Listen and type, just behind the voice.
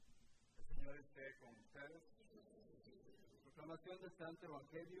Proclamación del Santo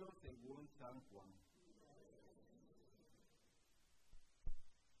Evangelio según San Juan.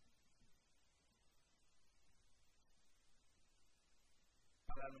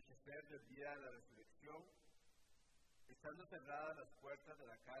 Al anochecer del día de la resurrección, estando cerradas las puertas de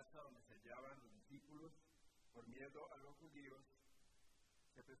la casa donde se hallaban los discípulos, por miedo a los judíos,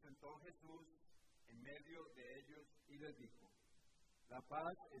 se presentó Jesús en medio de ellos y les dijo: la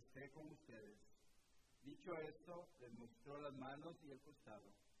paz esté con ustedes. Dicho esto, les mostró las manos y el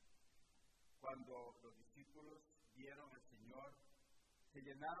costado. Cuando los discípulos vieron al Señor, se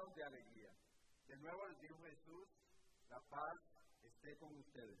llenaron de alegría. De nuevo les dijo Jesús: la paz esté con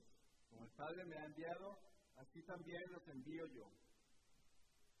ustedes. Como el Padre me ha enviado, así también los envío yo.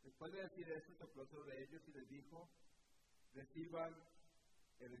 Después de decir esto, sopló sobre ellos y les dijo: reciban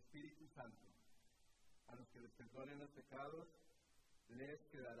el Espíritu Santo. A los que les perdonen los pecados, les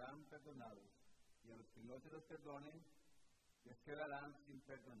quedarán perdonados. Y a los que no se los perdonen, les quedarán sin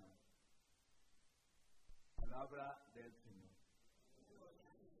perdonar. Palabra del Señor.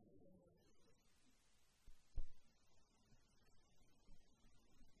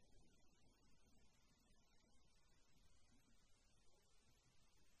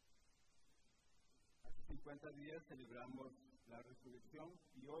 Hace 50 días celebramos la resurrección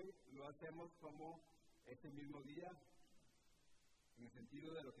y hoy lo hacemos como ese mismo día, en el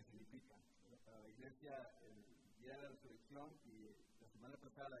sentido de lo que significa. Para la Iglesia, el día de la resurrección y la semana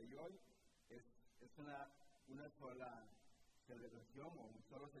pasada y hoy es una sola celebración o un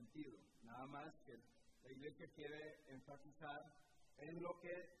solo sentido. Nada más que la Iglesia quiere enfatizar en lo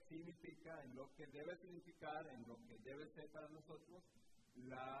que significa, en lo que debe significar, en lo que debe ser para nosotros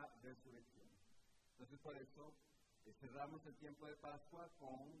la resurrección. Entonces, por eso cerramos el tiempo de Pascua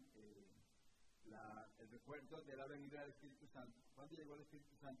con el recuerdo de la venida del Espíritu Santo. ¿Cuándo llegó el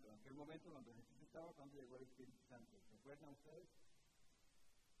Espíritu Santo? En aquel momento cuando Jesús estaba, ¿cuándo llegó el Espíritu Santo? ¿Se acuerdan ustedes?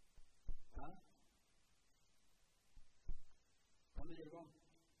 ¿Ah? ¿Cuándo llegó?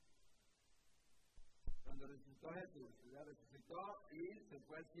 Cuando resucitó Jesús, ¿verdad? Resucitó y se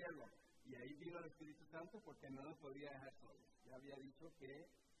fue al cielo. Y ahí vino el Espíritu Santo porque no nos podía dejar solos. Ya había dicho que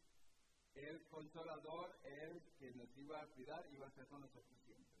el Consolador, el que nos iba a cuidar, iba a estar con nosotros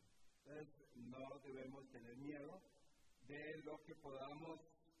siempre. Entonces, no debemos tener miedo de lo que podamos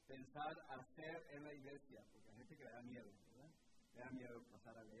pensar hacer en la iglesia, porque hay gente que le da miedo, ¿verdad? Le da miedo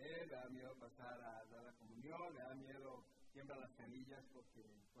pasar a leer, le da miedo pasar a dar la comunión, le da miedo siembrar las canillas porque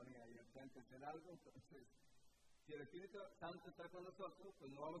ponen ahí al frente a hacer algo. Entonces, si el Espíritu Santo está con nosotros,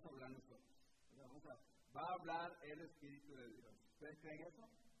 pues no vamos a hablar nosotros. Va a hablar el Espíritu de Dios. ¿Ustedes creen eso?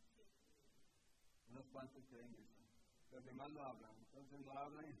 Unos cuantos creen eso. Los demás no hablan, entonces no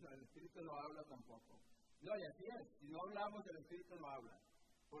hablan, el Espíritu no habla tampoco. No, y así es, si no hablamos, el Espíritu no habla,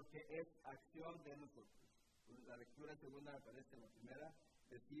 porque es acción de nosotros. Pues la lectura segunda, me parece, la primera,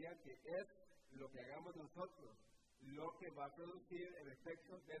 decía que es lo que hagamos nosotros, lo que va a producir el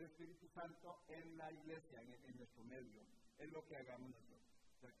efecto del Espíritu Santo en la iglesia, en nuestro medio, es lo que hagamos nosotros.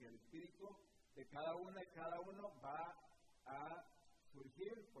 O sea, que el Espíritu de cada una y cada uno va a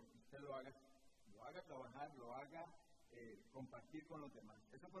surgir porque usted lo haga trabajar, lo haga compartir con los demás.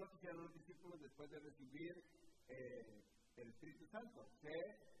 Eso fue lo que hicieron los discípulos después de recibir el Espíritu Santo. Se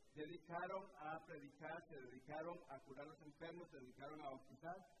dedicaron a predicar, se dedicaron a curar a los enfermos, se dedicaron a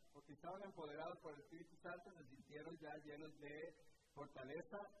bautizar, porque estaban empoderados por el Espíritu Santo, se sintieron ya llenos de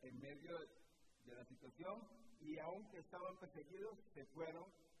fortaleza en medio de la situación y aunque estaban perseguidos, se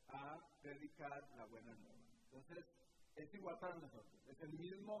fueron a predicar la buena nueva. Entonces, es igual para nosotros, es el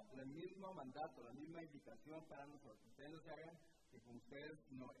mismo mandato, la misma indicación para nosotros. Ustedes no se hagan que con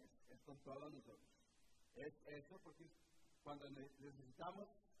ustedes no es con todos nosotros. Es eso porque cuando necesitamos,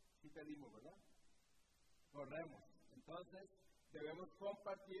 sí pedimos, ¿verdad? Corremos. Entonces, debemos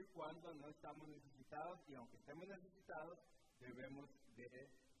compartir cuando no estamos necesitados y aunque estemos necesitados, debemos de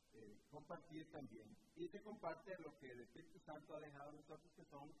compartir también. Y se comparte lo que el Espíritu Santo ha dejado a nosotros, que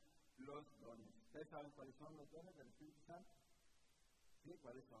son los dones. ¿Ustedes saben cuáles son los dones del Espíritu Santo? ¿Sí?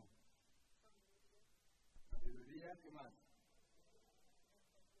 ¿Cuáles son? Sabiduría, ¿qué más?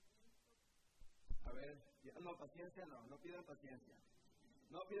 A ver, no, paciencia no pidan paciencia.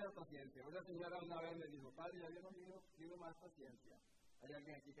 No pidan paciencia. Una señora una vez me dijo: padre, yo no pido más paciencia. Hay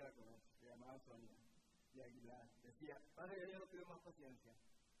alguien aquí que la conoce, se llamaba Sonia de Aguilar. Decía: padre, yo no pido más paciencia.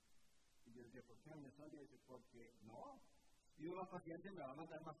 Y yo decía: ¿por qué, doña Sonia? Dice: porque no. Pido más paciencia y me va a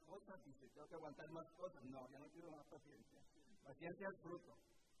mandar más cosas, y tengo que aguantar más cosas. No, ya no pido más paciencia. Paciencia es fruto.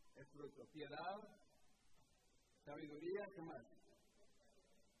 Piedad, sabiduría, ¿qué más?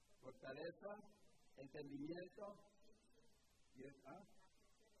 Fortaleza, entendimiento, y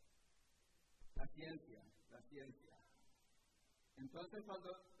la ciencia. Entonces, cuando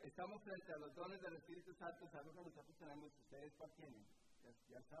estamos frente a los dones del Espíritu Santo, es algo que nosotros tenemos. ¿Ustedes cuál tienen?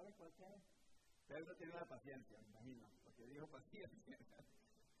 ¿Ya saben cuál tienen? Pedro tiene la paciencia, me imagino, porque dijo paciencia.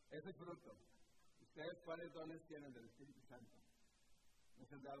 Ese es fruto. ¿Ustedes cuáles dones tienen del Espíritu Santo? ¿No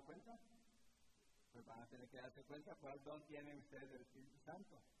se han dado cuenta? Pues van a tener que darse cuenta cuál don tienen ustedes del Espíritu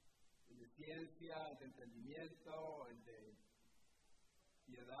Santo. El de ciencia, el de entendimiento, el de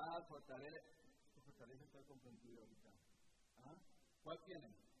piedad, fortaleza. Fortaleza está comprendido ahorita. ¿Ah? ¿Cuál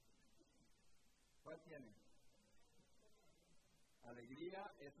tienen? ¿Cuál tienen? Alegría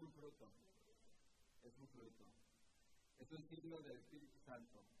es un fruto. Es un fruto. Es un signo del Espíritu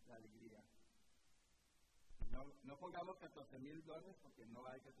Santo, la alegría. No pongamos 14,000 dones porque no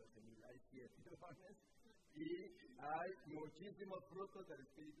hay 14,000, hay 7 dones y hay muchísimos frutos del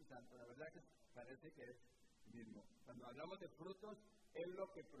Espíritu Santo. La verdad que parece que es mismo. Cuando hablamos de frutos, es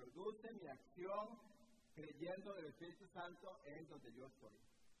lo que produce mi acción creyendo en el Espíritu Santo en donde yo estoy.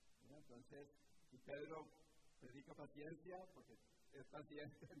 Entonces, si Pedro predica paciencia, porque es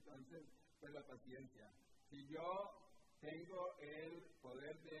paciente, entonces, pues la paciencia. Si yo tengo el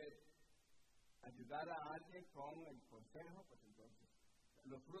poder de ayudar a alguien con el consejo, pues entonces,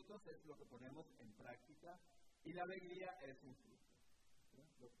 los frutos es lo que ponemos en práctica y la alegría es un fruto.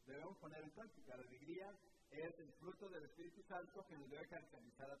 Lo debemos poner en práctica. La alegría es el fruto del Espíritu Santo que nos debe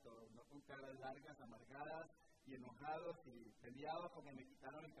caracterizar a todos, no con caras largas, amargadas y enojados y peleados porque me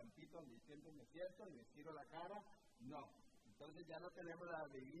quitaron el campito donde siempre me siento y me tiro la cara. No. Entonces ya no tenemos la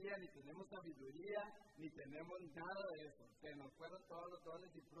alegría, ni tenemos sabiduría, ni tenemos nada de eso. Se nos fueron todos los dones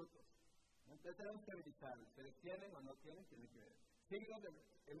y frutos. Entonces tenemos que revisar. ¿Ustedes tienen o no tienen? Tienen que ver.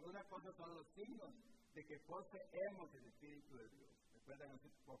 Una cosa son los signos de que poseemos el Espíritu de Dios. ¿Recuerdan? Hace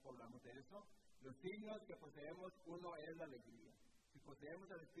poco hablamos de eso. Los signos que poseemos, uno es la alegría. Si poseemos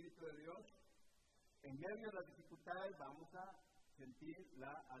el Espíritu de Dios, en medio de las dificultades vamos a sentir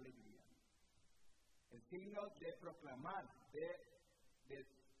la alegría. El signo de proclamar, de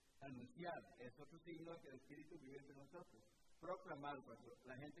anunciar, es otro signo que el Espíritu vive entre nosotros. Proclamar, cuando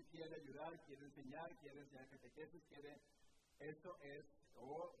la gente quiere ayudar, quiere enseñar catequesis, eso es,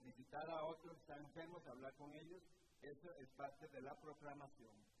 o visitar a otros que están enfermos, hablar con ellos, eso es parte de la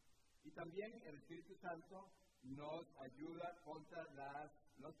proclamación. Y también el Espíritu Santo nos ayuda contra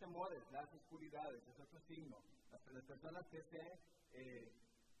los temores, las oscuridades, es otro signo. Las personas que se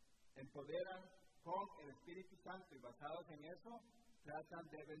empoderan con el Espíritu Santo y basados en eso, tratan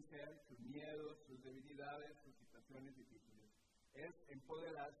de vencer sus miedos, sus debilidades, sus situaciones difíciles. Es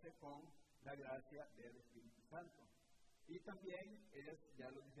empoderarse con la gracia del Espíritu Santo. Y también es, ya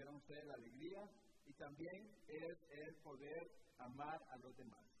lo dijeron ustedes, la alegría, y también es el poder amar a los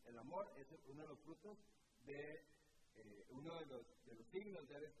demás. El amor es uno de los frutos uno de los signos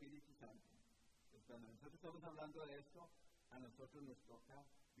del Espíritu Santo. Cuando nosotros estamos hablando de esto, a nosotros nos toca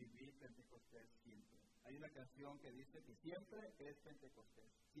vivir Pentecostés siempre. Hay una canción que dice que siempre es Pentecostés,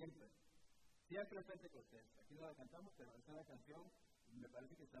 siempre. Siempre es Pentecostés. Aquí no la cantamos, pero esa es una canción, me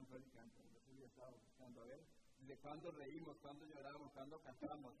parece que están predicando. Yo ya estaba buscando a ver desde cuándo reímos, cuándo lloramos, cuándo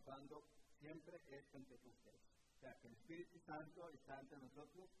cantamos, cuándo siempre es Pentecostés. O sea, que el Espíritu Santo está entre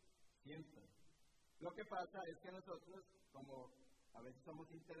nosotros siempre. Lo que pasa es que nosotros, como a veces somos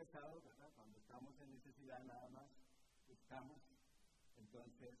interesados, ¿verdad? Cuando estamos en necesidad nada más, buscamos,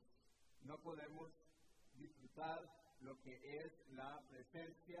 entonces no podemos disfrutar lo que es la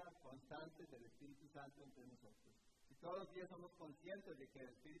presencia constante del Espíritu Santo entre nosotros. Si todos los días somos conscientes de que el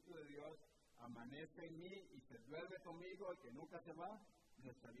Espíritu de Dios amanece en mí y se duerme conmigo y que nunca se va,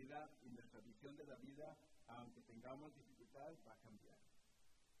 nuestra vida y nuestra visión de la vida, aunque tengamos dificultades, va a cambiar.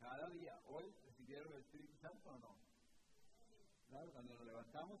 Cada día, hoy recibieron el Espíritu Santo o no. Claro, cuando nos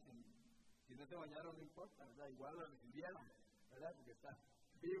levantamos, si no se bañaron no importa, ¿verdad? Igual lo recibieron, ¿verdad? Porque están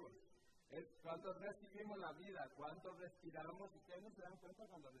vivos. Es cuando recibimos la vida, cuando respiramos. ¿Ustedes no se dan cuenta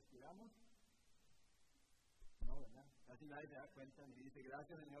cuando respiramos? No, ¿verdad? Casi nadie se da cuenta ni dice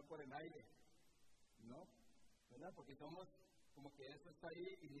gracias Señor por el aire. No, ¿verdad? Porque somos como que eso está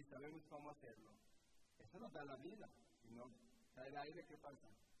ahí y ni sabemos cómo hacerlo. Eso nos da la vida. Si no cae el aire, ¿qué pasa?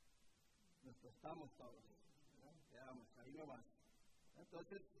 Nos tostamos todos, ¿verdad? Quedamos, ahí no más.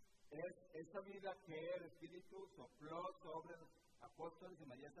 Entonces, es esa vida que el Espíritu sopló sobre los apóstoles de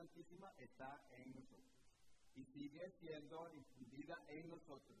María Santísima está en nosotros. Y sigue siendo infundida en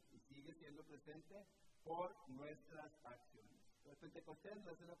nosotros. Y sigue siendo presente por nuestras acciones. El Pentecostés no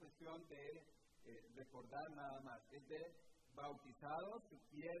es una cuestión de recordar nada más. Es de bautizados que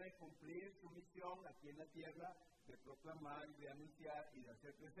quieren cumplir su misión aquí en la tierra de proclamar y de anunciar y de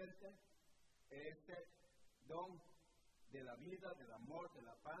hacer presente este don de la vida, del amor, de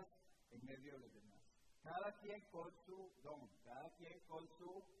la paz en medio de los demás. cada quien con su don, cada quien con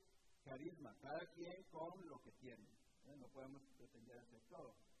su carisma, cada quien con lo que tiene. No podemos pretender hacer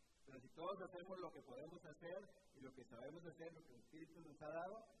todo. Pero si todos hacemos lo que podemos hacer y lo que sabemos hacer, lo que el Espíritu nos ha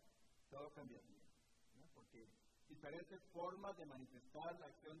dado, todo cambiaría. Porque diferentes formas de manifestar la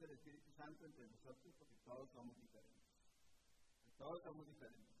acción del Espíritu Santo entre nosotros, porque todos somos diferentes. Todos somos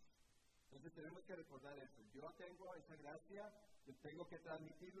diferentes. Entonces tenemos que recordar eso. Yo tengo esa gracia, yo tengo que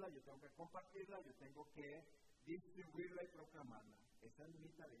transmitirla, yo tengo que compartirla, yo tengo que distribuirla y proclamarla. Esa es mi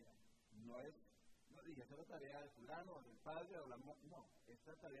tarea. No dije, esa es la tarea de fulano, o del padre, o no,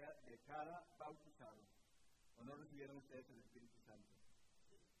 esta es la tarea de cada bautizado. ¿O no recibieron ustedes el Espíritu Santo?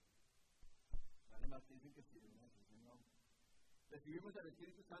 Además dicen que sí, no. Recibimos el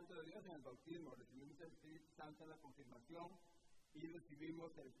Espíritu Santo de Dios en el bautismo, recibimos el Espíritu Santo en la confirmación y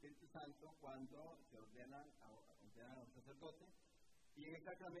recibimos el Espíritu Santo cuando se ordenan a un sacerdote. Y en el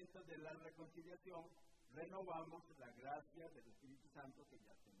sacramento de la reconciliación renovamos la gracia del Espíritu Santo que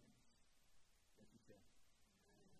ya tenemos.